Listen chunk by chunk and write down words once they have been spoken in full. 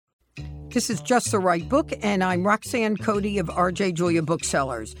This is Just the Right Book, and I'm Roxanne Cody of RJ Julia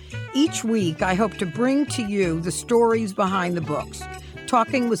Booksellers. Each week, I hope to bring to you the stories behind the books,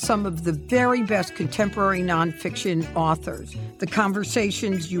 talking with some of the very best contemporary nonfiction authors, the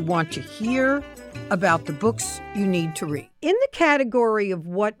conversations you want to hear about the books you need to read. In the category of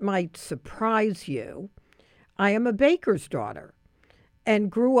what might surprise you, I am a baker's daughter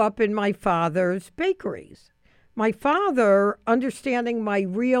and grew up in my father's bakeries. My father, understanding my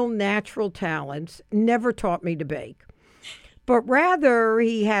real natural talents, never taught me to bake, but rather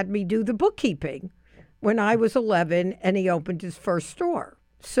he had me do the bookkeeping when I was 11 and he opened his first store.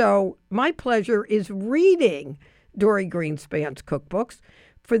 So my pleasure is reading Dorie Greenspan's cookbooks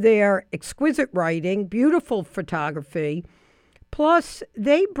for their exquisite writing, beautiful photography, plus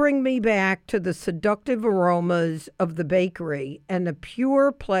they bring me back to the seductive aromas of the bakery and the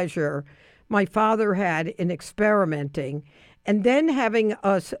pure pleasure my father had in experimenting, and then having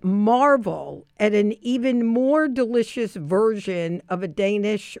us marvel at an even more delicious version of a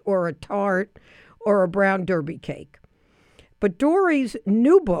Danish or a tart or a brown derby cake. But Dorie's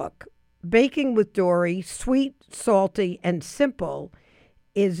new book, Baking with Dorie, Sweet, Salty, and Simple,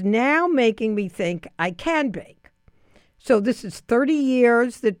 is now making me think I can bake. So this is 30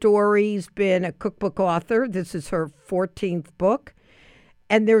 years that Dorie's been a cookbook author. This is her 14th book.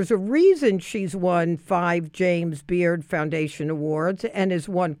 And there's a reason she's won 5 James Beard Foundation Awards and has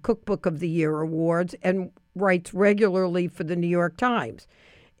won Cookbook of the Year awards and writes regularly for the New York Times.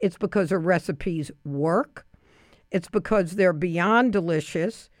 It's because her recipes work. It's because they're beyond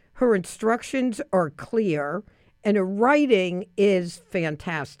delicious. Her instructions are clear, and her writing is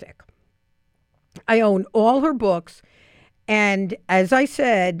fantastic. I own all her books, and as I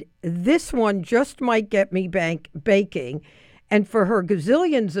said, this one just might get me baking. And for her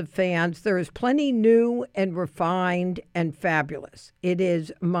gazillions of fans, there is plenty new and refined and fabulous. It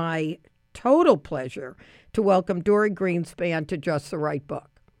is my total pleasure to welcome Dorie Greenspan to Just the Right Book.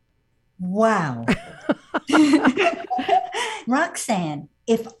 Wow. Roxanne,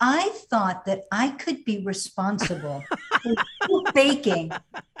 if I thought that I could be responsible for baking,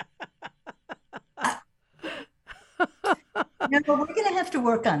 we're going to have to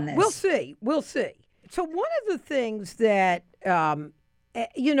work on this. We'll see. So one of the things that,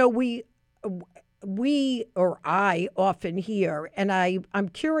 we or I often hear, and I'm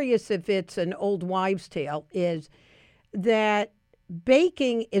curious if it's an old wives' tale, is that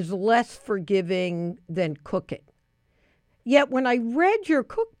baking is less forgiving than cooking. Yet when I read your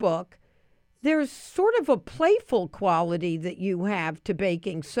cookbook, there's sort of a playful quality that you have to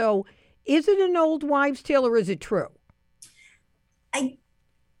baking. So is it an old wives' tale or is it true?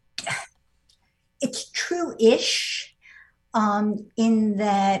 It's true-ish, in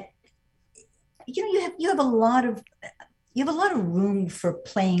that you have a lot of room for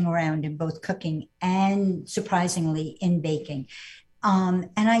playing around in both cooking and, surprisingly, in baking. And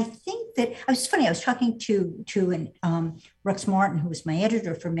I think that I was talking to Rex Martin, who was my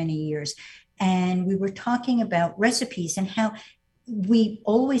editor for many years, and we were talking about recipes and how we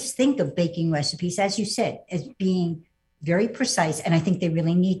always think of baking recipes, as you said, as being very precise, and I think they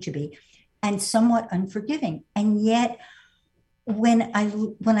really need to be, and somewhat unforgiving. And yet, when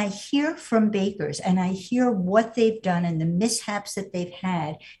I hear from bakers and I hear what they've done and the mishaps that they've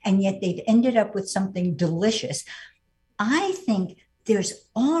had, and yet they've ended up with something delicious, I think there's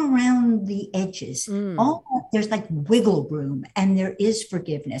all around the edges, there's like wiggle room, and there is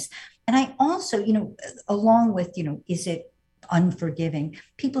forgiveness. And I also, along with, is it unforgiving?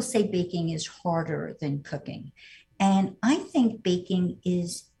 People say baking is harder than cooking. And I think baking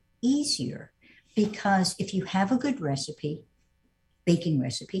is easier because if you have a good baking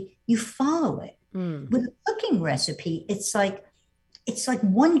recipe, you follow it. With a cooking recipe, it's like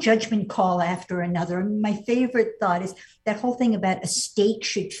one judgment call after another. And my favorite thought is that whole thing about a steak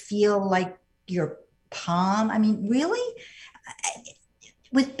should feel like your palm. I mean, really?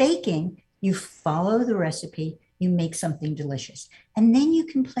 With baking, you follow the recipe, you make something delicious, and then you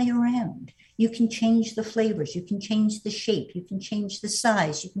can play around. You can change the flavors, you can change the shape, you can change the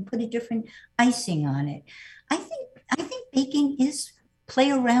size, you can put a different icing on it. I think baking is play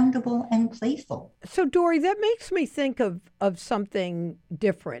aroundable and playful. So Dorie, that makes me think of something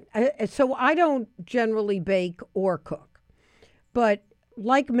different. So I don't generally bake or cook, but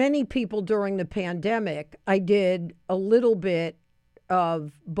like many people during the pandemic, I did a little bit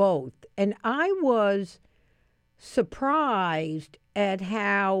of both. And I was surprised at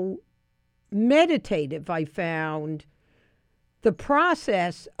how meditative I found the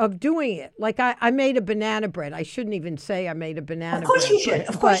process of doing it. Like I made a banana bread. I shouldn't even say I made a banana bread. Of course you should.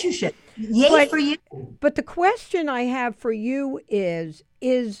 Of course you should. Yay for you. But the question I have for you is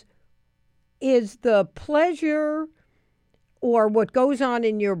is the pleasure or what goes on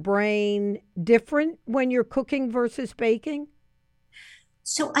in your brain different when you're cooking versus baking?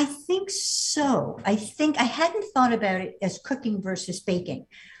 So I think so. I think I hadn't thought about it as cooking versus baking,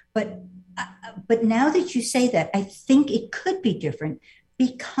 but but now that you say that, I think it could be different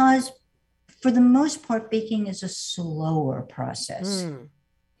because for the most part, baking is a slower process. Mm.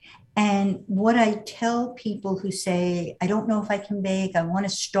 And what I tell people who say, I don't know if I can bake, I want to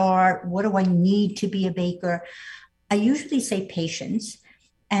start, what do I need to be a baker? I usually say patience.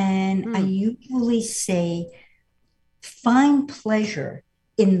 And I Mm. usually say, find pleasure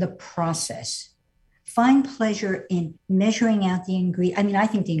in the process. Find pleasure in measuring out the ingredient. I mean, I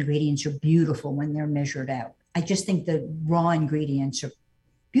think the ingredients are beautiful when they're measured out. I just think the raw ingredients are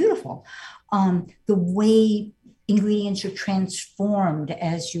beautiful. The way ingredients are transformed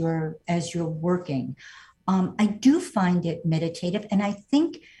as you're working. I do find it meditative, and I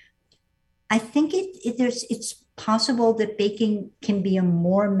think it's possible that baking can be a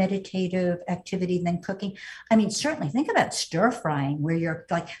more meditative activity than cooking. I mean, certainly think about stir frying, where you're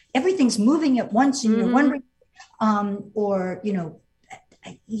like everything's moving at once, and you're Hmm. wondering, or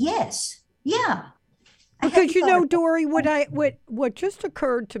yes, yeah. I Because hadn't you thought know, of that. Dory, what just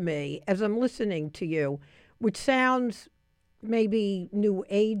occurred to me as I'm listening to you, which sounds maybe new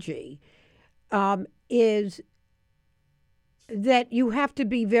agey, is that you have to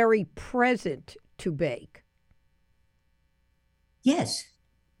be very present to bake. Yes,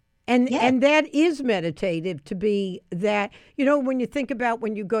 yes. And that is meditative to be that, when you think about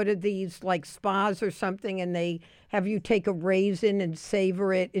when you go to these like spas or something and they have you take a raisin and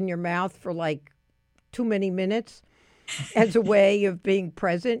savor it in your mouth for like too many minutes as a way of being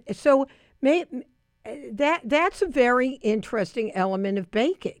present. So may, that's a very interesting element of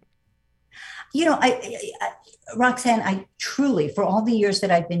baking. Roxanne, I truly, for all the years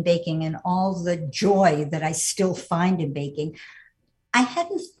that I've been baking and all the joy that I still find in baking, I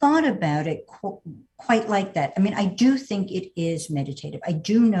hadn't thought about it quite like that. I mean, I do think it is meditative. I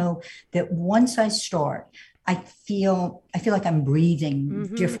do know that once I start, I feel like I'm breathing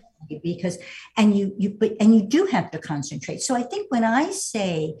Hmm. differently because and you do have to concentrate. So I think when I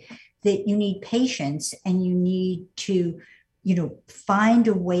say that you need patience and you need to, find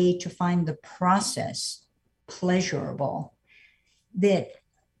a way to find the process pleasurable, that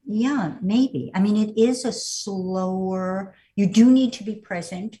yeah, maybe. I mean, it is a slower, you do need to be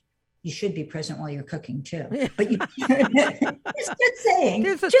present. You should be present while you're cooking too. But you just saying,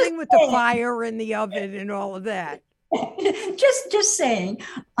 There's a just thing with the saying, fire and the oven and all of that. just saying.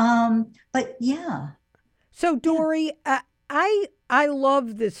 But yeah, So, yeah. Dory, I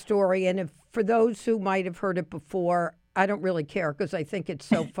love this story, and if for those who might have heard it before, I don't really care because I think it's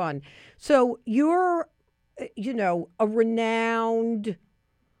so fun. So, you're, a renowned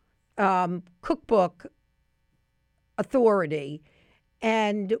cookbook authority,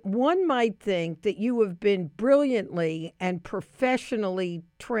 and one might think that you have been brilliantly and professionally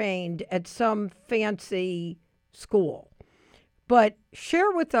trained at some fancy school. But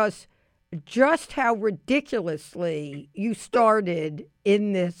share with us just how ridiculously you started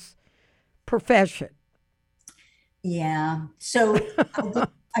in this profession. Yeah. So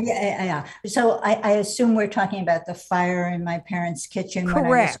yeah. So I assume we're talking about the fire in my parents' kitchen when I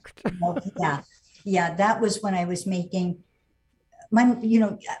was, Correct. yeah, yeah. That was when I was making my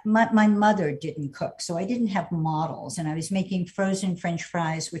mother didn't cook, so I didn't have models, and I was making frozen French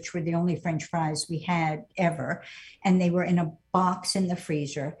fries, which were the only French fries we had ever, and they were in a box in the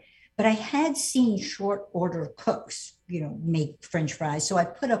freezer. But I had seen short order cooks, make French fries, so I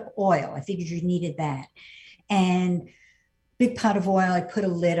put up oil. I figured you needed that, and big pot of oil. I put a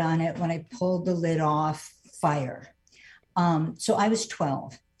lid on it. When I pulled the lid off, fire. So I was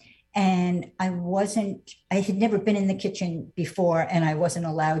 12 and I had never been in the kitchen before and I wasn't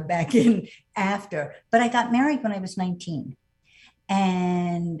allowed back in after, but I got married when I was 19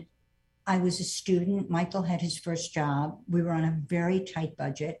 and I was a student. Michael had his first job. We were on a very tight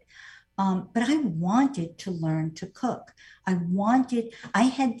budget. But I wanted to learn to cook. I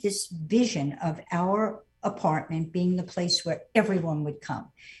had this vision of our apartment being the place where everyone would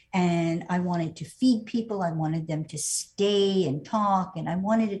come. And I wanted to feed people. I wanted them to stay and talk. And I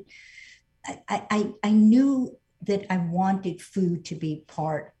wanted it, I knew that I wanted food to be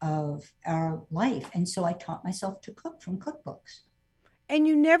part of our life. And so I taught myself to cook from cookbooks. And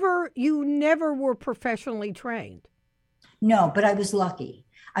you never were professionally trained. No, but I was lucky.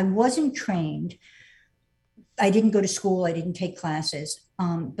 I wasn't trained. I didn't go to school. I didn't take classes.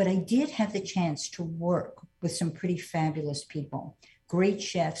 But I did have the chance to work with some pretty fabulous people, great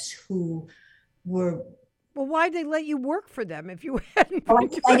chefs who were Well, why'd they let you work for them if you hadn't Oh,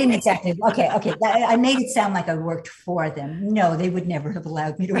 been I doing didn't it? exactly. Okay, okay. I made it sound like I worked for them. No, they would never have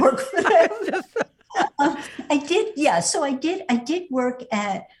allowed me to work for them. It's just, I did, yeah. So I did work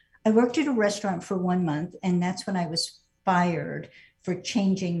at, I worked at a restaurant for 1 month, and that's when I was fired for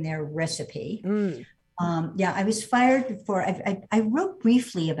changing their recipe. mm, Yeah, I was fired for, I wrote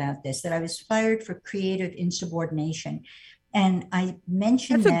briefly about this, that I was fired for creative insubordination. And I that's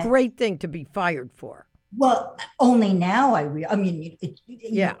mentioned a that, great thing to be fired for. well, only now I mean,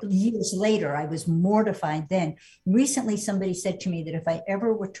 Yeah. years later, I was mortified then. Recently, somebody said to me that if I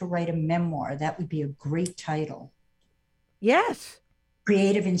ever were to write a memoir, that would be a great title, Yes.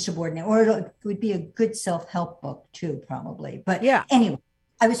 Creative Insubordinate, or it would be a good self-help book too, probably. But Yeah. anyway,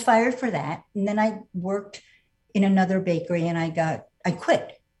 I was fired for that. And then I worked in another bakery, and I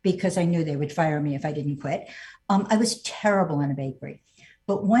quit because I knew they would fire me if I didn't quit. I was terrible in a bakery.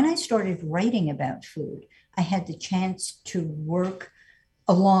 But when I started writing about food, I had the chance to work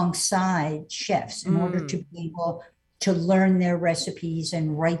alongside chefs in order to Mm. be able to learn their recipes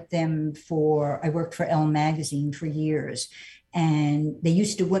and write them for, I worked for Elle magazine for years. And they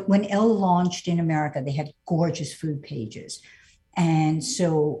used to, when Elle launched in America, they had gorgeous food pages. And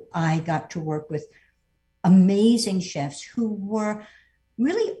so I got to work with amazing chefs who were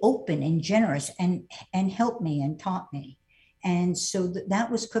really open and generous and helped me and taught me. And so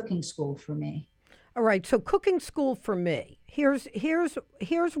that was cooking school for me. All right. So cooking school for me. Here's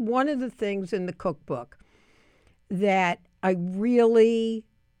one of the things in the cookbook that I really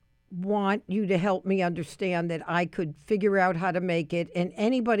want you to help me understand that I could figure out how to make it and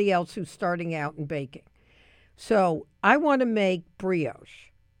anybody else who's starting out in baking. So I want to make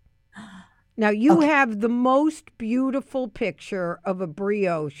brioche. Now, you Okay. have the most beautiful picture of a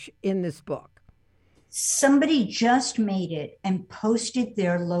brioche in this book. Somebody just made it and posted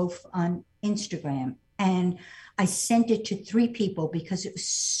their loaf on Instagram. And I sent it to 3 people because it was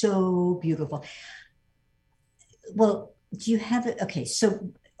so beautiful. Well, do you have it? Okay,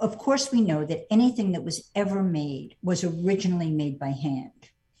 so of course we know that anything that was ever made was originally made by hand.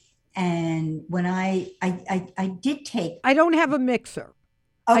 And when I did take, I don't have a mixer.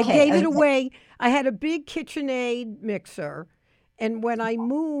 I okay, gave it away. I had a big KitchenAid mixer. And when I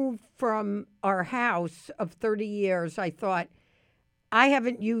moved from our house of 30 years, I thought, I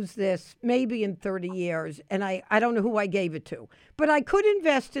haven't used this maybe in 30 years, and I don't know who I gave it to. But I could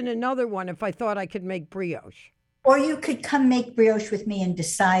invest in another one if I thought I could make brioche. or you could come make brioche with me and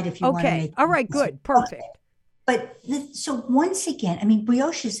decide if you want to Okay. make. All right. Good. Perfect. But so once again, I mean,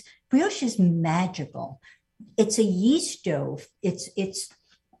 brioche is magical. It's a yeast dough. It's.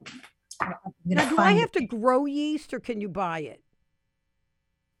 I'm gonna Now, do I find have to grow yeast or can you buy it?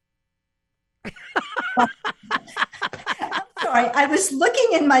 Sorry, I was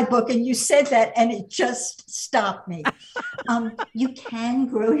looking in my book and you said that, and it just stopped me. You can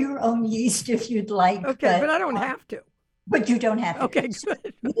grow your own yeast if you'd like, Okay. But I don't have to. but you don't have to. Okay. So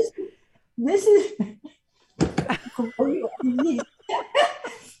Good. this is grow your own yeast.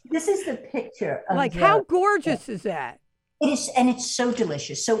 This is the picture of Like, the. how gorgeous is that? It is, and it's so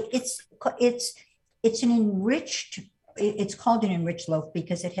delicious. So it's an enriched. It's called an enriched loaf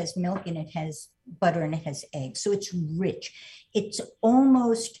because it has milk and it has butter and it has eggs. So it's rich. It's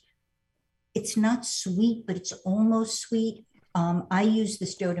almost. It's not sweet, but it's almost sweet. I use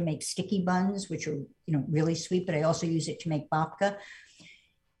this dough to make sticky buns, which are really sweet, but I also use it to make babka.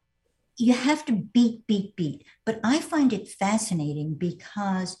 You have to beat, beat, beat. But I find it fascinating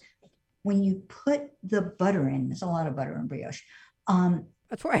because when you put the butter in, there's a lot of butter in brioche.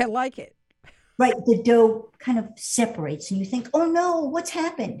 That's why I like it. Right, the dough kind of separates, and you think, "Oh no, what's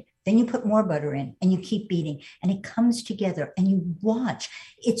happened?" Then you put more butter in, and you keep beating, and it comes together. And you watch.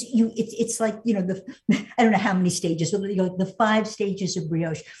 It's like the I don't know how many stages, but the 5 stages of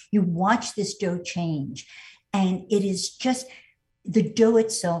brioche. You watch this dough change, and it is just the dough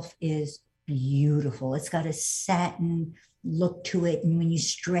itself is beautiful. It's got a satin look to it, and when you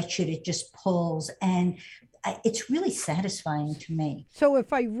stretch it, it just pulls, and it's really satisfying to me. So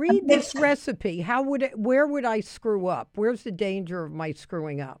if I read this recipe, where would I screw up? Where's the danger of my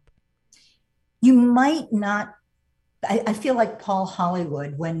screwing up? You might not. I feel like Paul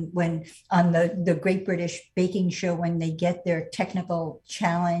Hollywood when on the Great British Baking Show, when they get their technical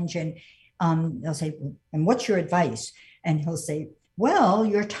challenge, and they'll say, "And what's your advice?" And he'll say, "Well,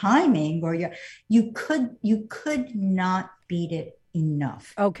 your timing, or you could not beat it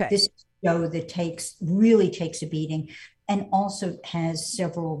enough." Okay. This dough that really takes a beating, and also has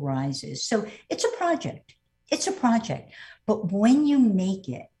several rises. So it's a project. It's a project. But when you make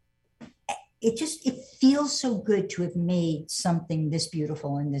it, it feels so good to have made something this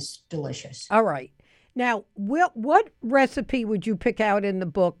beautiful and this delicious. All right. Now, what recipe would you pick out in the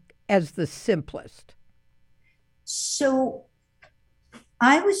book as the simplest? So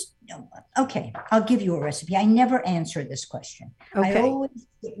I was, okay, I'll give you a recipe. I never answer this question. I Okay. always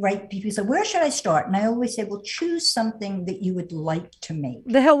write, people say, where should I start? And I always say, well, choose something that you would like to make.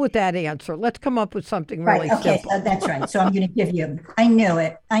 The hell with that answer. Let's come up with something Right. really Okay. simple. So that's right. So I'm going to give you, I knew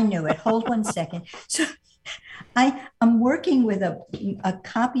it. I knew it. Hold one second. So I'm working with a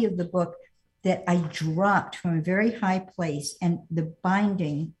copy of the book that I dropped from a very high place and the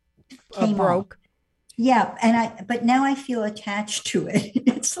binding came off. Broke. Yeah, but now I feel attached to it.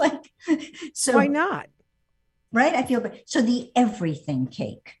 It's like, Why so, not? right? I feel, so the everything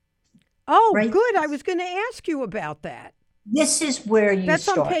cake, Oh, right? good. I was going to ask you about that. This is where you That's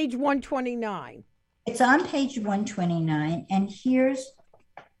on start. page 129. It's on page 129, and here's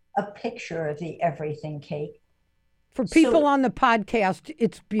a picture of the everything cake. For people So on the podcast,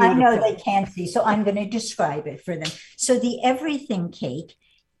 it's I know beautiful. they can't see, so I'm going to describe it for them. So the everything cake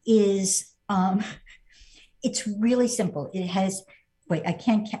is it's really simple. It has, wait, I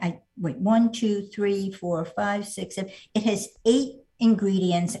can't, wait, 1, 2, 3, 4, 5, 6, 7. It has 8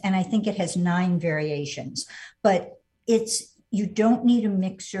 ingredients, and I think it has 9 variations. But you don't need a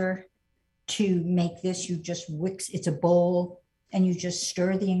mixer to make this. You just it's a bowl, and you just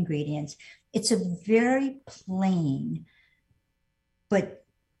stir the ingredients. It's a very plain, but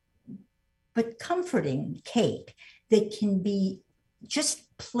comforting cake that can be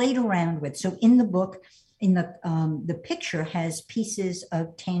just played around with. So in the book, the picture has pieces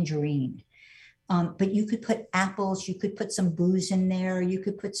of tangerine, but you could put apples, you could put some booze in there, you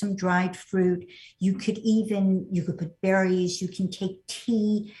could put some dried fruit, you could put berries, you can take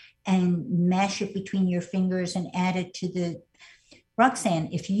tea and mash it between your fingers and add it to the Roxanne.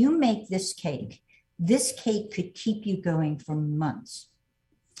 If you make this cake could keep you going for months.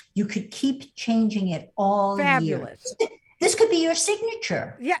 You could keep changing it all year. Fabulous. This could be your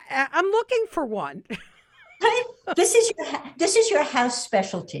signature. Yeah, I'm looking for one. This is your house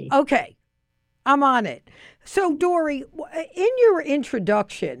specialty. Okay, I'm on it. So, Dorie, in your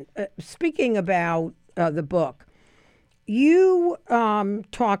introduction, speaking about the book, you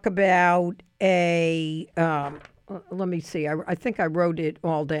talk about let me see, I think I wrote it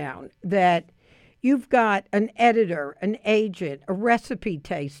all down, that you've got an editor, an agent, a recipe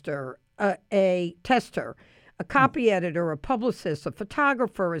taster, a tester, a copy editor, a publicist, a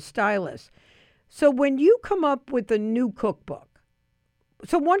photographer, a stylist. So when you come up with a new cookbook,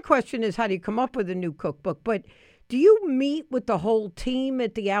 so one question is, how do you come up with a new cookbook? But do you meet with the whole team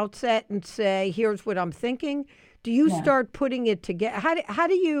at the outset and say, here's what I'm thinking? Do you start putting it together? How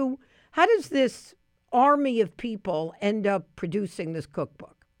does this army of people end up producing this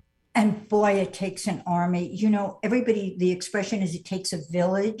cookbook? And boy, it takes an army. Everybody, the expression is it takes a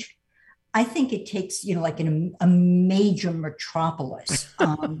village. I think it takes, like a major metropolis.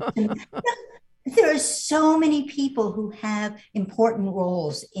 There are so many people who have important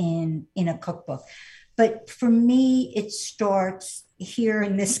roles in a cookbook. But for me, it starts here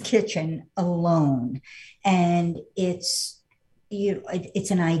in this kitchen alone. And it's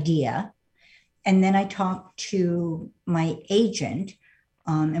an idea. And then I talk to my agent,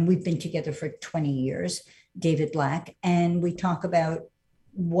 and we've been together for 20 years, David Black, and we talk about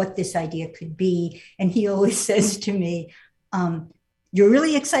what this idea could be. And he always says to me, you're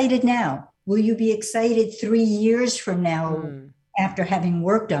really excited now. Will you be excited 3 years from now after having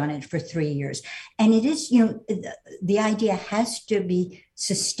worked on it for 3 years? And it is, the idea has to be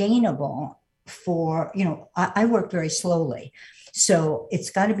sustainable for, I work very slowly. So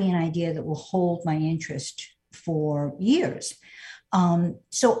it's got to be an idea that will hold my interest for years.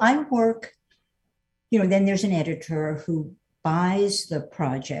 So I work, then there's an editor who buys the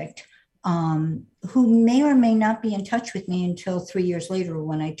project, who may or may not be in touch with me until 3 years later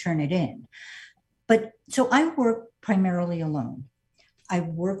when I turn it in. But so I work primarily alone. I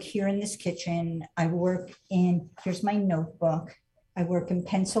work here in this kitchen. Here's my notebook. I work in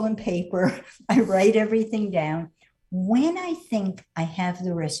pencil and paper. I write everything down. When I think I have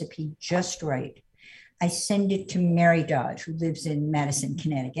the recipe just right, I send it to Mary Dodge, who lives in Madison,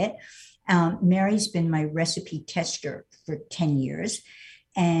 Connecticut. Mary's been my recipe tester for 10 years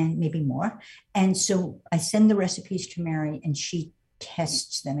and maybe more. And so I send the recipes to Mary and she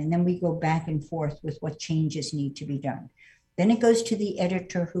tests them. And then we go back and forth with what changes need to be done. Then it goes to the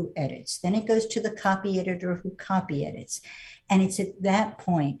editor who edits. Then it goes to the copy editor who copy edits. And it's at that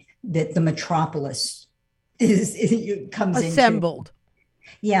point that the metropolis comes assembled.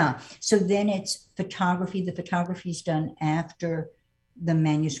 Yeah. So then it's photography. The photography is done after the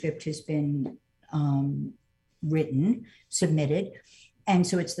manuscript has been written, submitted. And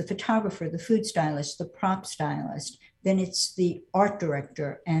so it's the photographer, the food stylist, the prop stylist, then it's the art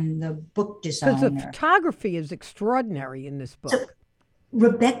director and the book Because the designer. photography is extraordinary in this So book.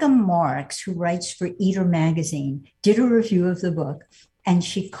 Rebecca Marks, who writes for Eater magazine, did a review of the book and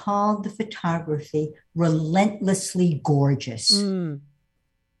she called the photography relentlessly gorgeous. Mm,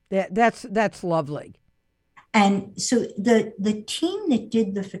 that's lovely. And so the team that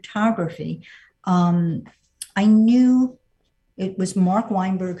did the photography, um, I knew it was Mark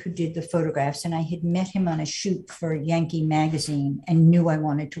Weinberg who did the photographs, and I had met him on a shoot for Yankee Magazine and knew I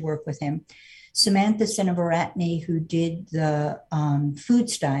wanted to work with him. Samantha Sinevaratne, who did the food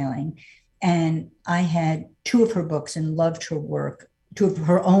styling, and I had two of her books and loved her work, two of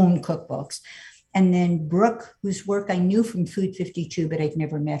her own cookbooks. And then Brooke, whose work I knew from Food 52, but I'd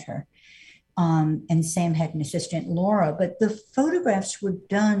never met her. And Sam had an assistant, Laura, but the photographs were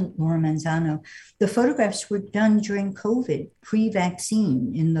done, Laura Manzano, the photographs were done during COVID,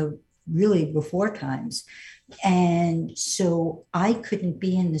 pre-vaccine in the really before times. And so I couldn't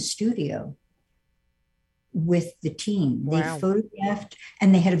be in the studio with the team. They Wow. photographed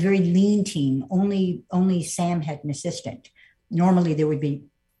and they had a very lean team. Only Sam had an assistant. Normally there would be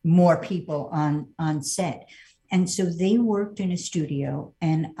more people on set. And so they worked in a studio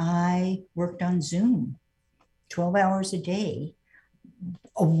and I worked on Zoom 12 hours a day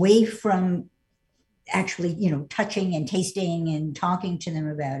away from actually, touching and tasting and talking to them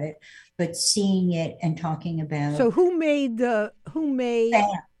about it, but seeing it and talking about So who made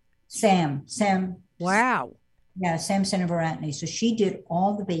Sam, wow. yeah, Sam Sinevaratne. So she did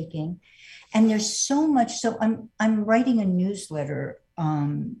all the baking. And there's so much. So I'm writing a newsletter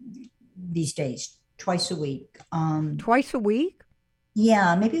these days, twice a week. Twice a week?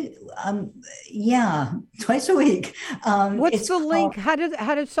 Yeah, maybe yeah, twice a week. What's It's the link? called,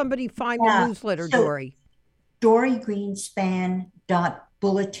 How did somebody find the yeah. newsletter, So Dory?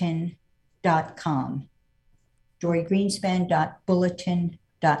 dorygreenspan.bulletin.com.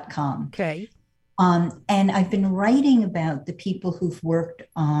 dorygreenspan.bulletin.com. Okay. And I've been writing about the people who've worked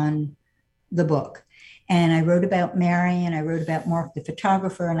on the book. And I wrote about Mary and I wrote about Mark, the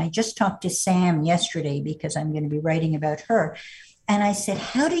photographer. And I just talked to Sam yesterday because I'm going to be writing about her. And I said,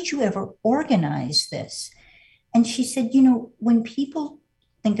 how did you ever organize this? And she said, when people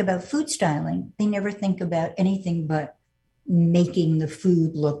think about food styling, they never think about anything but making the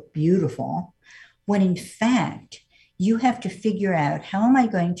food look beautiful. When in fact, you have to figure out how am I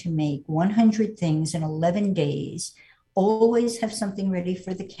going to make 100 things in 11 days, always have something ready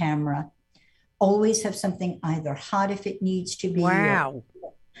for the camera, always have something either hot if it needs to be, or Wow.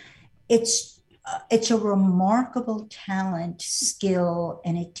 it's a remarkable talent, skill,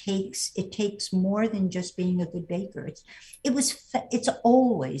 and it takes more than just being a good baker. It's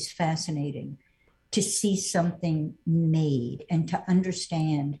always fascinating to see something made and to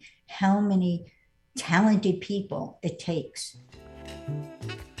understand how many talented people it takes.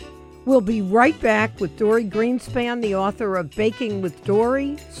 We'll be right back with Dory Greenspan, the author of Baking with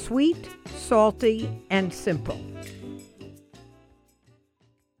Dory, Sweet, Salty, and Simple.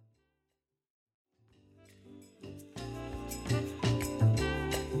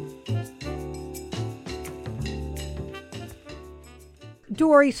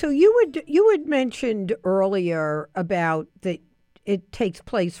 Dory, so you had mentioned earlier about that it takes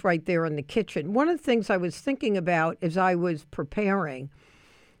place right there in the kitchen. One of the things I was thinking about as I was preparing,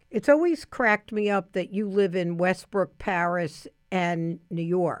 it's always cracked me up that you live in Westbrook, Paris, and New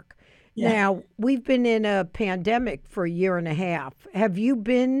York. Yeah. Now, we've been in a pandemic for a year and a half. Have you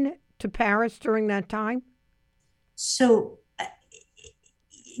been to Paris during that time? So,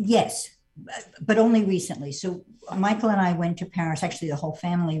 yes, but only recently. So, Michael and I went to Paris, actually, the whole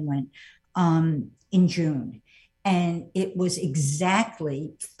family went in June. And it was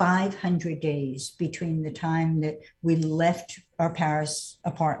exactly 500 days between the time that we left our Paris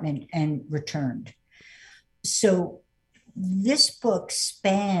apartment and returned. So, this book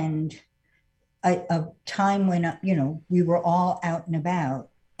spanned a time when, we were all out and about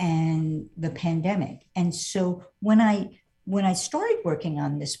and the pandemic. And so when I started working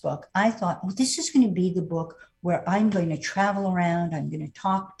on this book, I thought, well, this is going to be the book where I'm going to travel around. I'm going to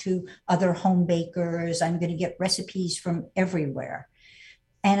talk to other home bakers. I'm going to get recipes from everywhere.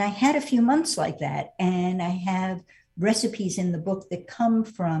 And I had a few months like that. And I have recipes in the book that come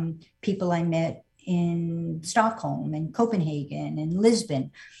from people I met in Stockholm and Copenhagen and Lisbon.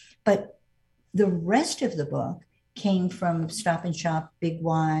 But the rest of the book came from Stop and Shop, Big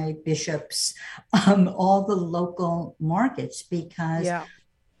Y, Bishops, all the local markets, because Yeah.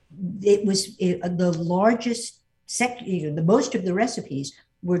 the largest sector, the most of the recipes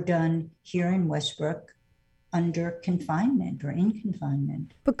were done here in Westbrook, under confinement or in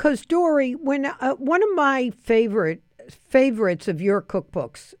confinement. Because Dory, when one of my favorites of your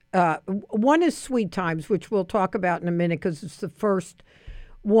cookbooks, one is Sweet Times, which we'll talk about in a minute because it's the first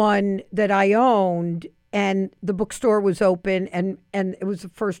one that I owned, and the bookstore was open, and it was the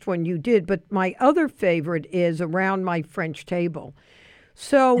first one you did. But my other favorite is Around My French Table.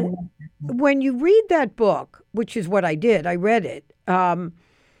 So when you read that book, which is what I did, I read it.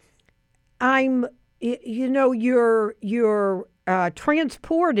 You're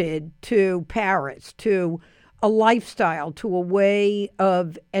transported to Paris, to a lifestyle, to a way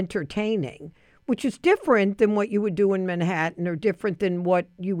of entertaining, which is different than what you would do in Manhattan or different than what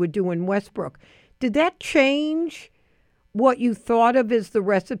you would do in Westbrook. Did that change what you thought of as the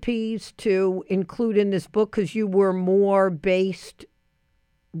recipes to include in this book because you were more based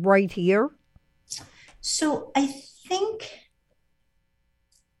right here? So I think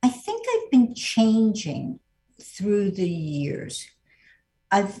I've been changing through the years.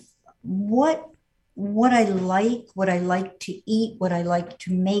 I've what I like to eat, what I like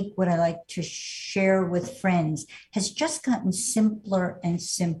to make, what I like to share with friends has just gotten simpler and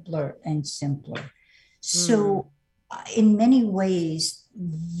simpler and simpler. So in many ways,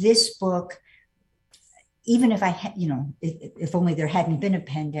 this book, even if I had, if only there hadn't been a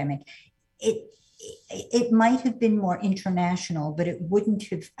pandemic, it might have been more international, but it wouldn't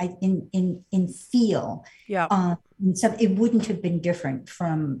have in feel. Yeah. It wouldn't have been different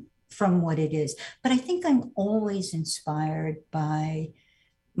from what it is. But I think I'm always inspired by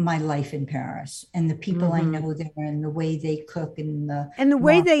my life in Paris and the people I know there and the way they cook and the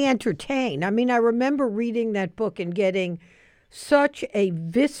way they entertain. I mean, I remember reading that book and getting such a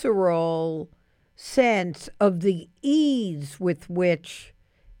visceral sense of the ease with which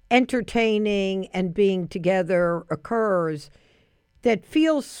entertaining and being together occurs that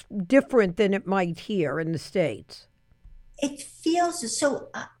feels different than it might here in the States. It feels so.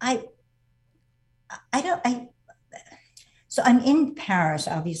 So I'm in Paris,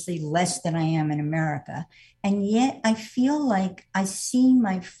 obviously less than I am in America, and yet I feel like I see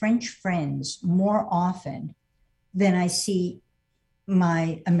my French friends more often than I see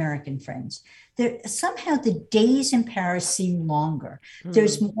my American friends. Somehow the days in Paris seem longer.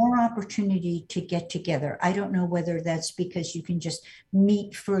 There's more opportunity to get together. I don't know whether that's because you can just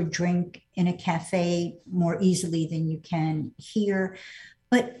meet for a drink in a cafe more easily than you can here.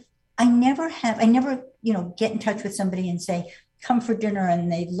 But I never, get in touch with somebody and say, come for dinner,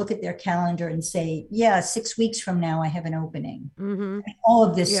 and they look at their calendar and say, yeah, 6 weeks from now I have an opening. All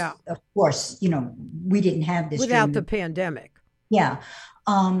of this, of course, we didn't have this without the pandemic. Yeah.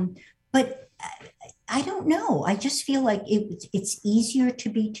 But I don't know. I just feel like it's easier to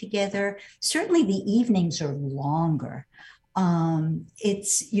be together. Certainly the evenings are longer.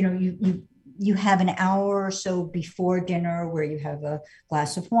 It's, you have an hour or so before dinner where you have a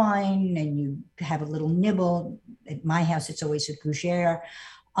glass of wine and you have a little nibble. At my house, it's always a gougere,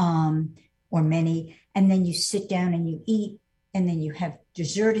 or many. And then you sit down and you eat, and then you have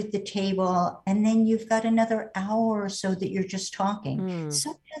dessert at the table, and then you've got another hour or so that you're just talking.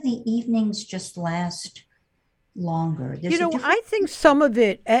 Somehow the evenings just last longer. I think some of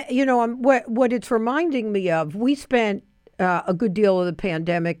it, what it's reminding me of, we spent a good deal of the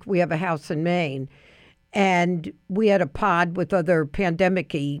pandemic. We have a house in Maine, and we had a pod with other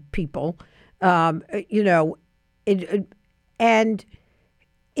pandemic-y people, and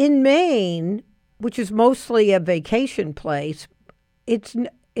in Maine, which is mostly a vacation place, it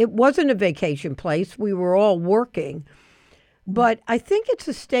wasn't a vacation place. We were all working. But I think it's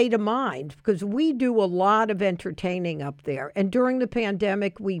a state of mind because we do a lot of entertaining up there. And during the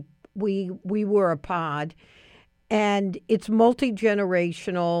pandemic, we were a pod, and it's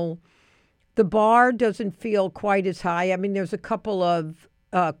multi-generational. The bar doesn't feel quite as high. I mean, there's a couple of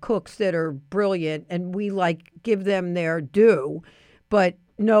cooks that are brilliant, and we give them their due, but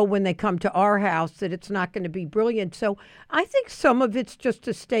know when they come to our house that it's not going to be brilliant. So I think some of it's just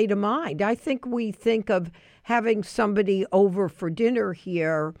a state of mind. I think we think of having somebody over for dinner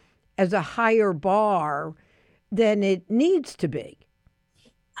here as a higher bar than it needs to be.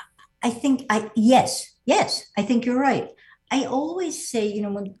 Yes, I think you're right. I always say,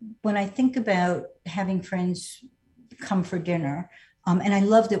 when I think about having friends come for dinner, and I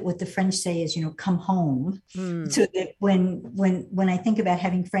love that what the French say is, come home. So that when I think about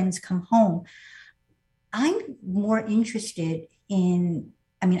having friends come home, I'm more interested in,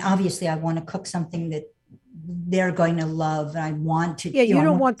 obviously I want to cook something that they're going to love. And I want to. Yeah, you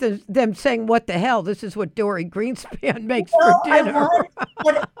don't want them saying, what the hell? This is what Dory Greenspan makes for dinner.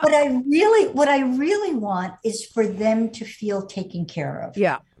 What I really want is for them to feel taken care of.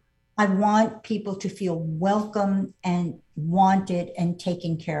 Yeah. I want people to feel welcome and wanted and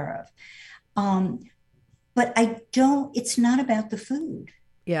taken care of. But it's not about the food.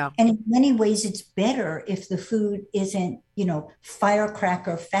 Yeah. And in many ways, it's better if the food isn't,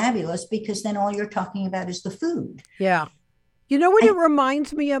 firecracker fabulous, because then all you're talking about is the food. Yeah. You know what it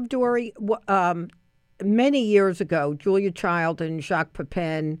reminds me of, Dory? Many years ago, Julia Child and Jacques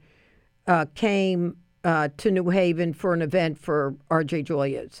Pepin came to New Haven for an event for RJ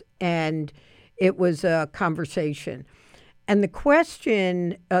Julia's, and it was a conversation. And the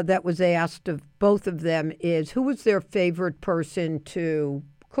question that was asked of both of them is, who was their favorite person to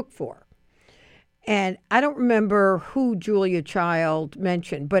cook for? And I don't remember who Julia Child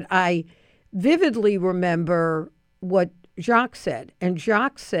mentioned, but I vividly remember what Jacques said. And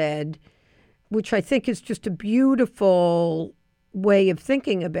Jacques said, which I think is just a beautiful way of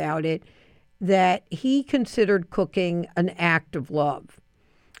thinking about it, that he considered cooking an act of love.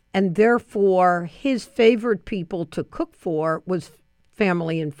 And therefore, his favorite people to cook for was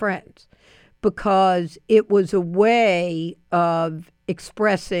family and friends, because it was a way of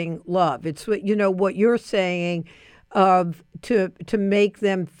expressing love. It's what you're saying, of to make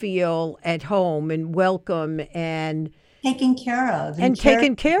them feel at home and welcome and taken care of. And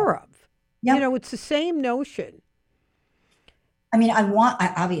taken care of. Yep. It's the same notion. I mean, I want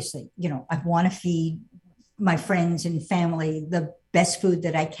to feed my friends and family the best food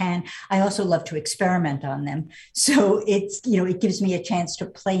that I can. I also love to experiment on them. So it gives me a chance to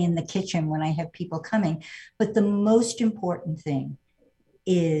play in the kitchen when I have people coming. But the most important thing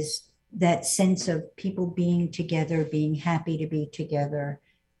is that sense of people being together, being happy to be together,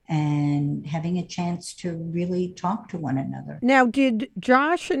 and having a chance to really talk to one another. Now, did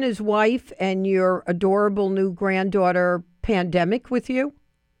Josh and his wife and your adorable new granddaughter pandemic with you?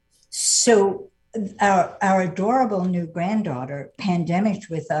 So our adorable new granddaughter pandemicked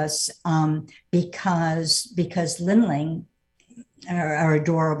with us because Linling, our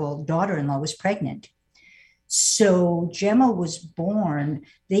adorable daughter-in-law, was pregnant. So Gemma was born.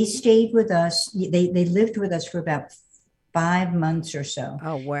 They stayed with us. They lived with us for about 5 months or so.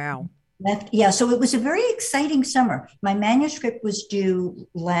 Oh, wow. So it was a very exciting summer. My manuscript was due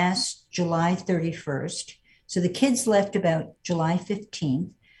last July 31st. So the kids left about July 15th,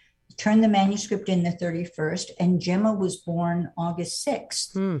 turned the manuscript in the 31st, and Gemma was born August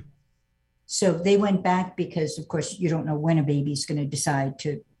 6th. So they went back because, of course, you don't know when a baby's going to decide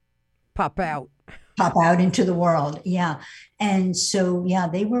to pop out into the world. Yeah. And so,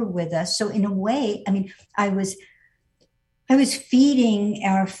 they were with us. So in a way, I mean, I was feeding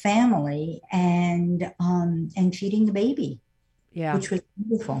our family and feeding the baby. Yeah. Which was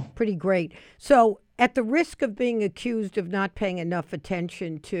beautiful. Pretty great. So at the risk of being accused of not paying enough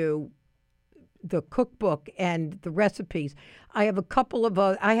attention to the cookbook and the recipes, I have a couple of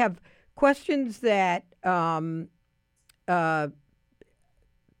I have questions that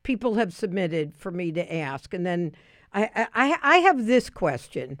people have submitted for me to ask. And then I have this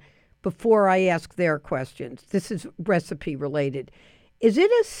question before I ask their questions. This is recipe related. Is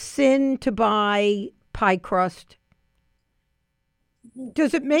it a sin to buy pie crust?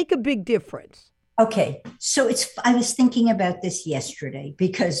 Does it make a big difference? Okay, so I was thinking about this yesterday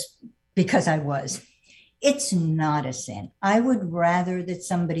because it's not a sin. I would rather that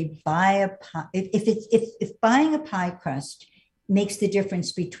somebody buy a pie. If buying a pie crust makes the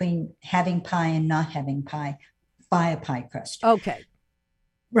difference between having pie and not having pie, buy a pie crust. Okay.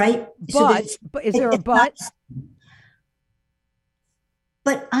 Right? But is there a but?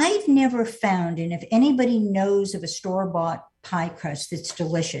 But I've never found, and if anybody knows of a store-bought pie crust that's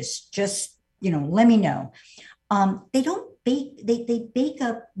delicious, just, let me know. They don't bake, they bake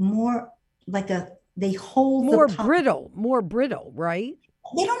up more they hold more brittle, right?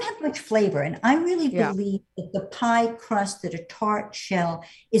 They don't have much flavor. And I really believe that the pie crust, that a tart shell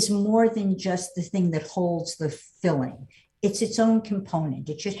is more than just the thing that holds the filling. It's its own component.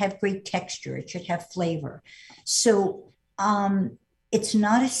 It should have great texture. It should have flavor. So it's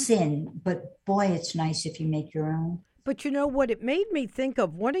not a sin, but boy, it's nice if you make your own. But you know what? It made me think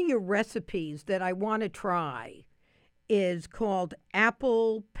of one of your recipes that I want to try is called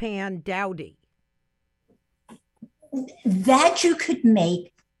apple pan dowdy. That you could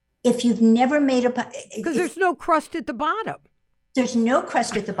make if you've never made a pie. Because there's no crust at the bottom. There's no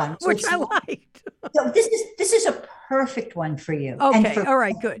crust at the bottom. So which I liked. So this is a perfect one for you. Okay, all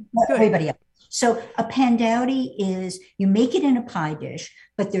right, good. Everybody else. So a pan dowdy is, you make it in a pie dish,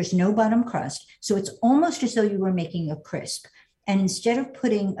 but there's no bottom crust. So it's almost as though you were making a crisp. And instead of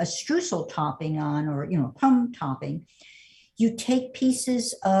putting a streusel topping on, or, plum topping, you take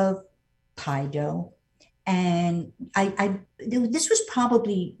pieces of pie dough And this was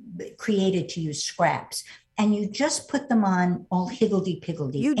probably created to use scraps, and you just put them on all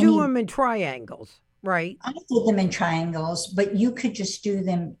higgledy-piggledy. You do them in triangles, right? I did them in triangles, but you could just do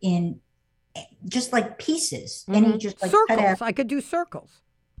them in just like pieces. Any just like cut out. Circles. I could do circles.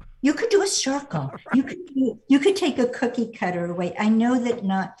 You could do a circle. You could take a cookie cutter away. I know that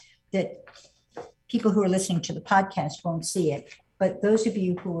not that people who are listening to the podcast won't see it, but those of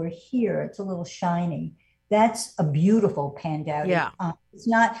you who are here, it's a little shiny. That's a beautiful panned out. Yeah. It's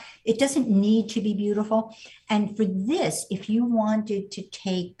not, it doesn't need to be beautiful. And for this, if you wanted to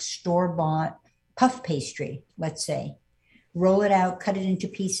take store-bought puff pastry, let's say, roll it out, cut it into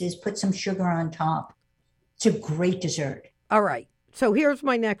pieces, put some sugar on top. It's a great dessert. All right. So here's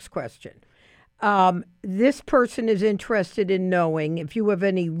my next question. This person is interested in knowing if you have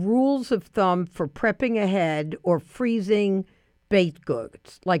any rules of thumb for prepping ahead or freezing baked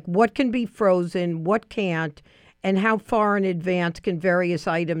goods, like what can be frozen, what can't, and how far in advance can various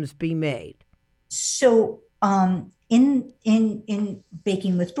items be made. So in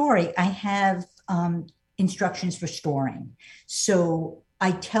Baking with Dory, I have instructions for storing. So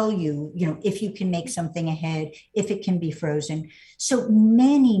I tell you, if you can make something ahead, if it can be frozen. So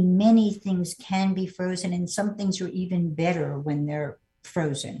many things can be frozen, and some things are even better when they're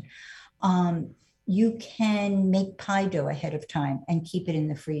frozen. You can make pie dough ahead of time and keep it in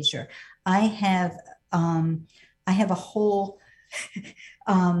the freezer. I have a whole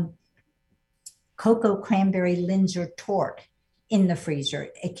cocoa cranberry Linzer torte in the freezer.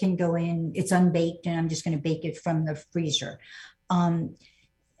 It can go in, it's unbaked, and I'm just going to bake it from the freezer.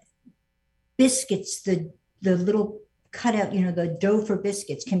 Biscuits, the little cutout, the dough for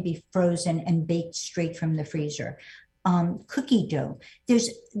biscuits can be frozen and baked straight from the freezer. Cookie dough. There's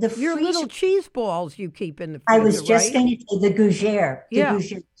your little cheese balls you keep in the freezer. I was just right? going to say the gougere. Yeah.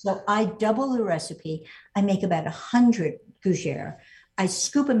 Gougere. So I double the recipe. I make about 100 gougere. I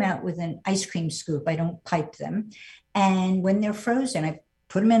scoop them out with an ice cream scoop. I don't pipe them. And when they're frozen, I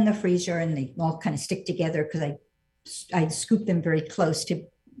put them in the freezer, and they all kind of stick together because I scoop them very close to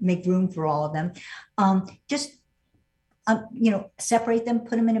make room for all of them. Separate them,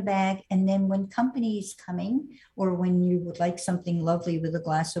 put them in a bag. And then when company is coming, or when you would like something lovely with a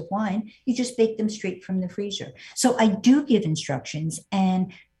glass of wine, you just bake them straight from the freezer. So I do give instructions,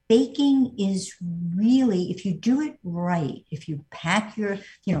 and baking is really, if you do it right, if you pack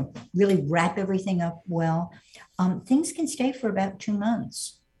really wrap everything up well, things can stay for about 2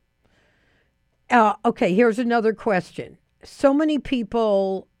 months. Okay, here's another question. So many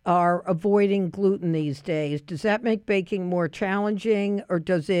people are avoiding gluten these days. Does that make baking more challenging, or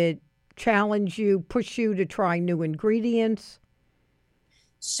does it challenge you, push you to try new ingredients?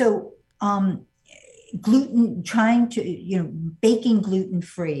 So, baking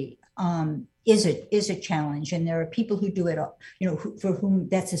gluten-free is a challenge, and there are people who do it, for whom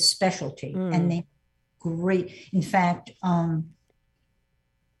that's a specialty, and they great. In fact,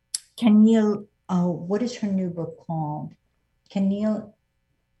 Camille, what is her new book called? Camille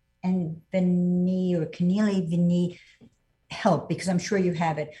and Vinny, or Camille Vinny, help, because I'm sure you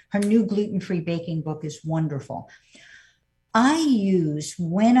have it. Her new gluten-free baking book is wonderful. I use,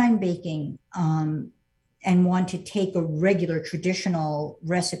 when I'm baking and want to take a regular traditional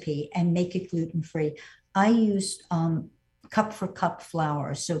recipe and make it gluten-free, I use cup for cup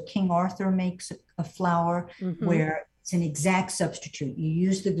flour. So King Arthur makes a flour where it's an exact substitute. You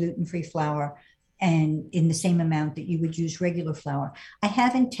use the gluten-free flour and in the same amount that you would use regular flour. I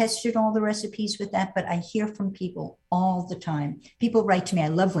haven't tested all the recipes with that, but I hear from people all the time. People write to me. I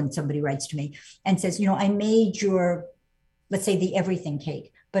love when somebody writes to me and says, I made your, let's say, the everything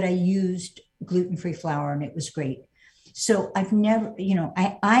cake, but I used gluten-free flour and it was great. So I've never,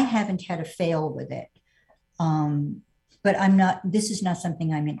 I haven't had a fail with it. But this is not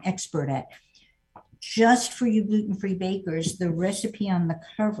something I'm an expert at. Just for you gluten-free bakers, the recipe on the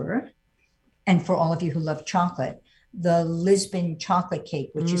cover, and for all of you who love chocolate, the Lisbon chocolate cake,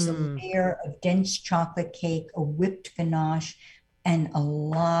 which is a layer of dense chocolate cake, a whipped ganache, and a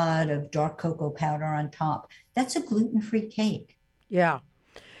lot of dark cocoa powder on top. That's a gluten-free cake. Yeah.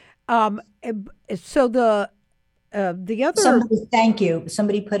 So the other... Thank you.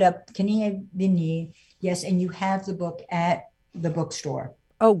 Somebody put up Kenia Vinny. Yes, and you have the book at the bookstore.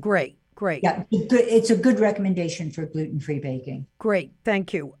 Oh, great. Yeah, it's a good recommendation for gluten-free baking. Great.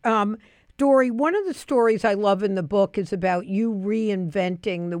 Thank you. Dory, one of the stories I love in the book is about you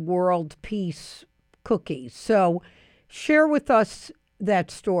reinventing the world peace cookies. So share with us that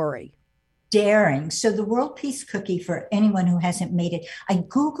story. Daring. So the world peace cookie, for anyone who hasn't made it, I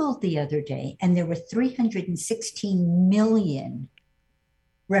Googled the other day, and there were 316 million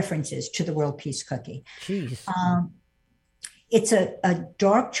references to the world peace cookie. Jeez. It's a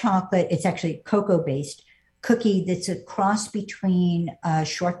dark chocolate, it's actually cocoa based cookie that's a cross between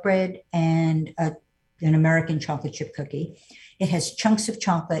shortbread and an American chocolate chip cookie. It has chunks of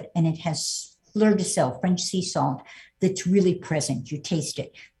chocolate and it has fleur de sel, French sea salt, that's really present. You taste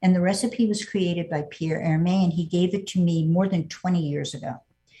it. And the recipe was created by Pierre Hermé, and he gave it to me more than 20 years ago.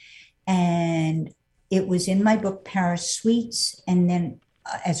 And it was in my book, Paris Sweets, and then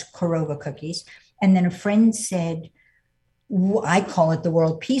as Korova cookies. And then a friend said, I call it the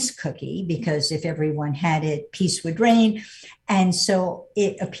world peace cookie because if everyone had it, peace would reign. And so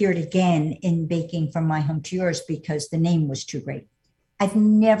it appeared again in Baking from My Home to Yours because the name was too great. I've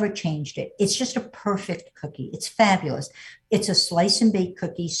never changed it. It's just a perfect cookie. It's fabulous. It's a slice and bake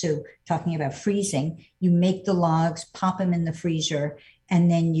cookie. So talking about freezing, you make the logs, pop them in the freezer,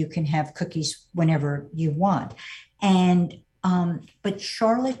 and then you can have cookies whenever you want. And but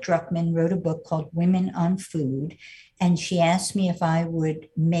Charlotte Druckman wrote a book called Women on Food, and she asked me if I would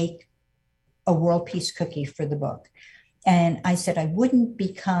make a world peace cookie for the book. And I said I wouldn't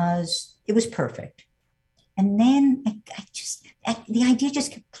because it was perfect. And then the idea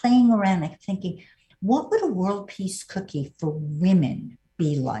just kept playing around. I kept thinking, what would a world peace cookie for women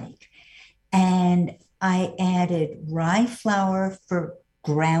be like? And I added rye flour for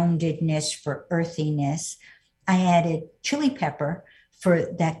groundedness, for earthiness. I added chili pepper for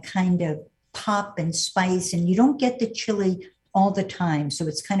that kind of pop and spice. And you don't get the chili all the time. So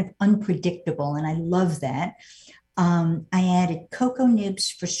it's kind of unpredictable. And I love that. I added cocoa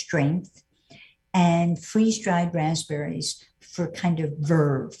nibs for strength and freeze-dried raspberries for kind of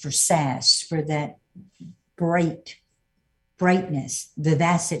verve, for sass, for that brightness,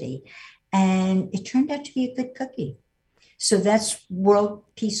 vivacity. And it turned out to be a good cookie. So that's World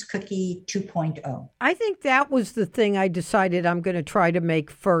Peace Cookie 2.0. I think that was the thing I decided I'm going to try to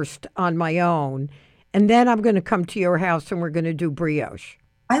make first on my own. And then I'm going to come to your house and we're going to do brioche.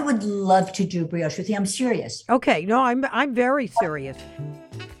 I would love to do brioche with you. I'm serious. Okay. No, I'm very serious.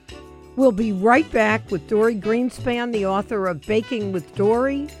 We'll be right back with Dorie Greenspan, the author of Baking with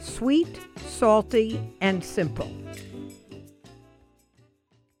Dorie, Sweet, Salty, and Simple.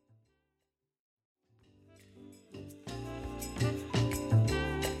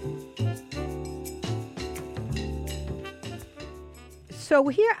 So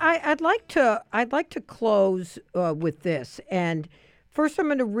here, I'd like to close with this. And first, I'm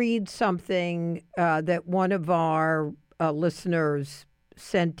going to read something that one of our listeners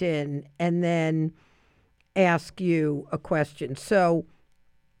sent in, and then ask you a question. So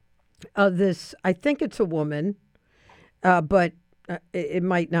this, I think it's a woman, but it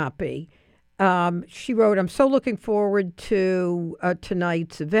might not be. She wrote, I'm so looking forward to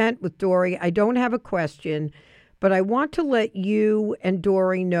tonight's event with Dorie. I don't have a question, but I want to let you and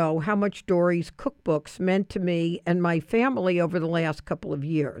Dorie know how much Dorie's cookbooks meant to me and my family over the last couple of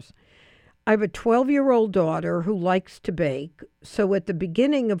years. I have a 12-year-old daughter who likes to bake, so at the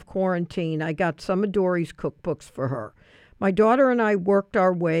beginning of quarantine, I got some of Dorie's cookbooks for her. My daughter and I worked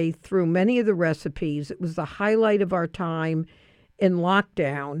our way through many of the recipes. It was the highlight of our time in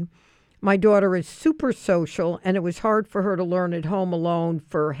lockdown. My daughter is super social, and it was hard for her to learn at home alone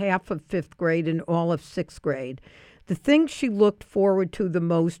for half of 5th grade and all of 6th grade. The thing she looked forward to the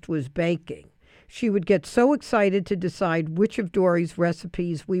most was baking. She would get so excited to decide which of Dorie's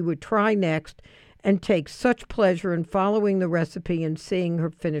recipes we would try next and take such pleasure in following the recipe and seeing her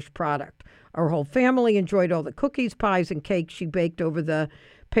finished product. Our whole family enjoyed all the cookies, pies, and cakes she baked over the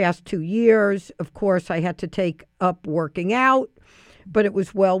past 2 years. Of course, I had to take up working out, but it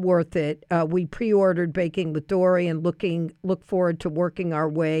was well worth it. We pre-ordered Baking with Dorie and look forward to working our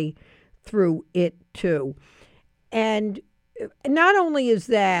way through it too. And not only is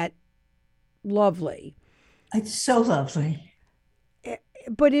that lovely, it's so lovely,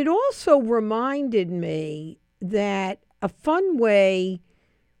 but it also reminded me that a fun way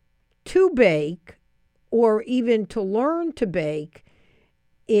to bake, or even to learn to bake,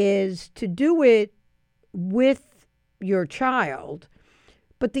 is to do it with your child.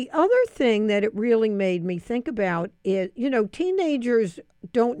 But the other thing that it really made me think about is, teenagers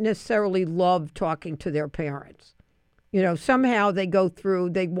don't necessarily love talking to their parents. Somehow they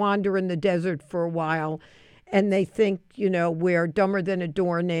wander in the desert for a while and they think, we're dumber than a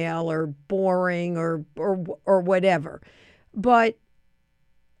doornail or boring or whatever. But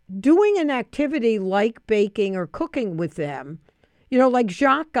doing an activity like baking or cooking with them, like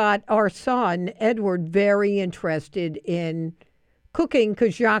Jacques got our son, Edward, very interested in cooking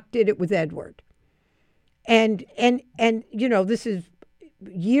because Jacques did it with Edward. And this is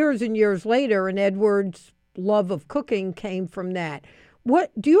years and years later, and Edward's love of cooking came from that.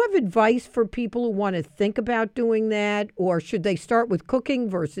 What do you have advice for people who want to think about doing that, or should they start with cooking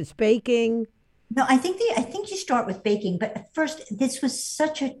versus baking? No, I think you start with baking, but first, this was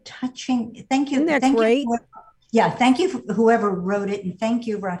such a touching. Isn't that Thank you. great? Yeah, thank you for whoever wrote it, and thank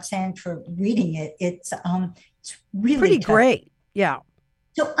you, Roxanne, for reading it. It's really Pretty tough. great. Yeah.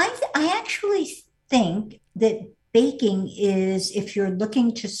 So I actually think that baking is, if you're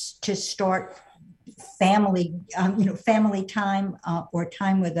looking to start family time, or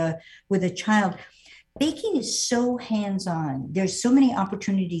time with a child. Baking is so hands-on. There's so many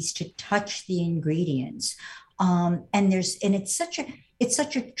opportunities to touch the ingredients. And it's such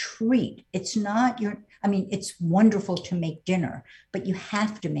a treat. It's not your, I mean, it's wonderful to make dinner, but you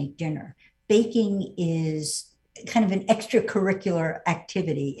have to make dinner. Baking is kind of an extracurricular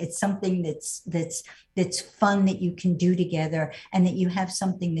activity. It's something that's fun, that you can do together, and that you have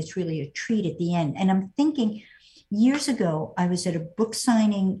something that's really a treat at the end. And I'm thinking, years ago, I was at a book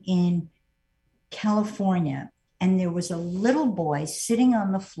signing in California, and there was a little boy sitting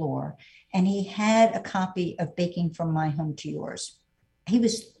on the floor, and he had a copy of Baking from My Home to Yours. He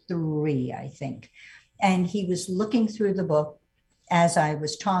was 3, I think, and he was looking through the book as I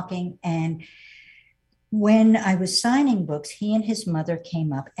was talking. And when I was signing books, he and his mother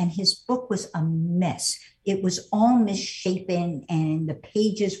came up, and his book was a mess. It was all misshapen, and the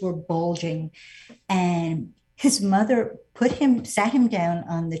pages were bulging. And his mother sat him down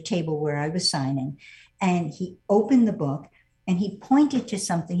on the table where I was signing, and he opened the book and he pointed to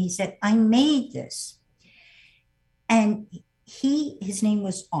something. He said, "I made this." And his name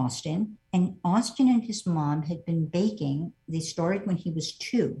was Austin, and Austin and his mom had been baking. They started when he was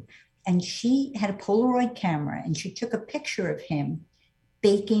 2, and she had a Polaroid camera, and she took a picture of him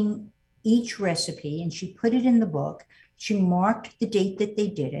baking each recipe, and she put it in the book. She marked the date that they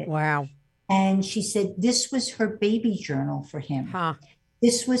did it. Wow. And she said this was her baby journal for him. Huh.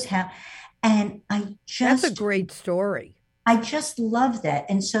 This was how, and That's a great story. I just love that.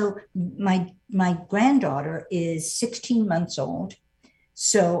 And so my granddaughter is 16 months old.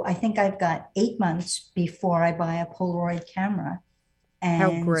 So I think I've got 8 months before I buy a Polaroid camera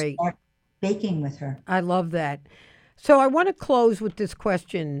How and great. start baking with her. I love that. So I want to close with this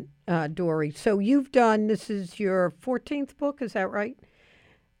question, Dory. So this is your 14th book, is that right?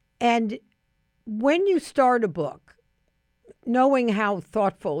 And when you start a book, knowing how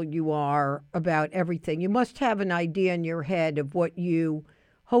thoughtful you are about everything, you must have an idea in your head of what you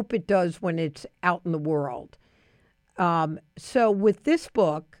hope it does when it's out in the world. So with this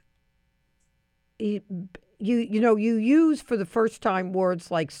book, you use for the first time words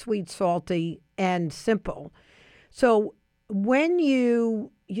like sweet, salty, and simple. So when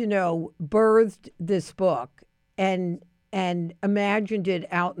you birthed this book and imagined it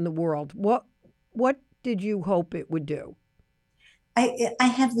out in the world, what did you hope it would do? I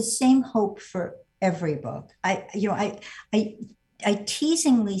have the same hope for every book. I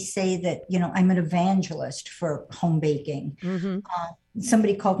teasingly say that, I'm an evangelist for home baking. Mm-hmm.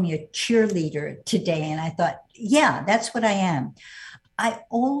 Somebody called me a cheerleader today, and I thought, yeah, that's what I am. I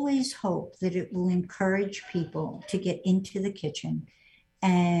always hope that it will encourage people to get into the kitchen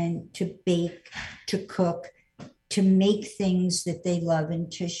and to bake, to cook, to make things that they love,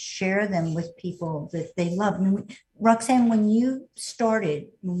 and to share them with people that they love. I mean, Roxanne, when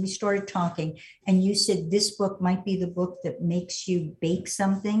we started talking, and you said this book might be the book that makes you bake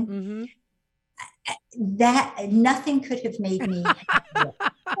something, Mm-hmm. that nothing could have made me happier.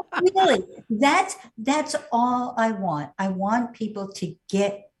 Really, that's all I want. I want people to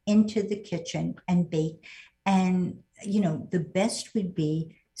get into the kitchen and bake. And, the best would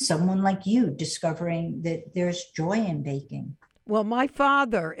be someone like you discovering that there's joy in baking. Well, my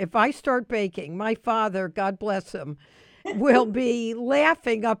father, if I start baking, my father, God bless him, will be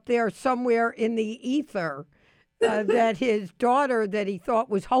laughing up there somewhere in the ether that his daughter, that he thought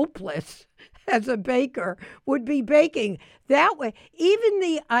was hopeless as a baker, would be baking that way. Even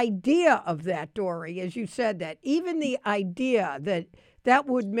the idea of that, Dory, as you said that, even the idea that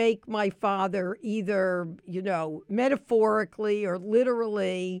would make my father either, metaphorically or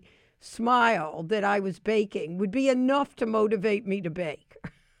literally smile that I was baking would be enough to motivate me to bake.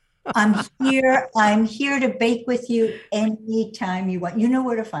 I'm here to bake with you anytime you want. You know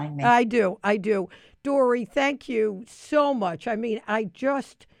where to find me. I do. Dory, thank you so much. I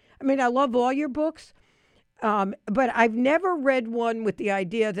love all your books, but I've never read one with the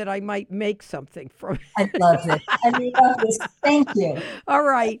idea that I might make something from it. I love it. I love this. Thank you. All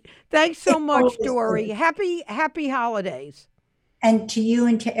right. Thanks so much, Dory. Happy holidays. And to you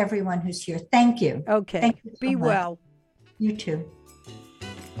and to everyone who's here, thank you. Okay. Thank you so Be much. well. You too.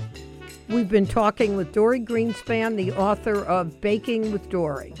 We've been talking with Dorie Greenspan, the author of Baking with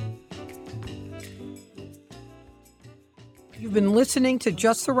Dorie. You've been listening to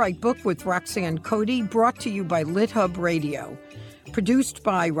Just the Right Book with Roxanne Cody, brought to you by LitHub Radio. Produced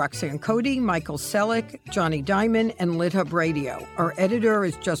by Roxanne Cody, Michael Selleck, Johnny Diamond, and LitHub Radio. Our editor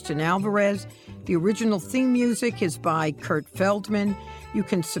is Justin Alvarez. The original theme music is by Kurt Feldman. You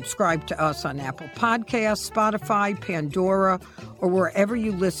can subscribe to us on Apple Podcasts, Spotify, Pandora, or wherever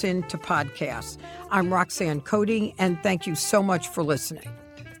you listen to podcasts. I'm Roxanne Cody, and thank you so much for listening.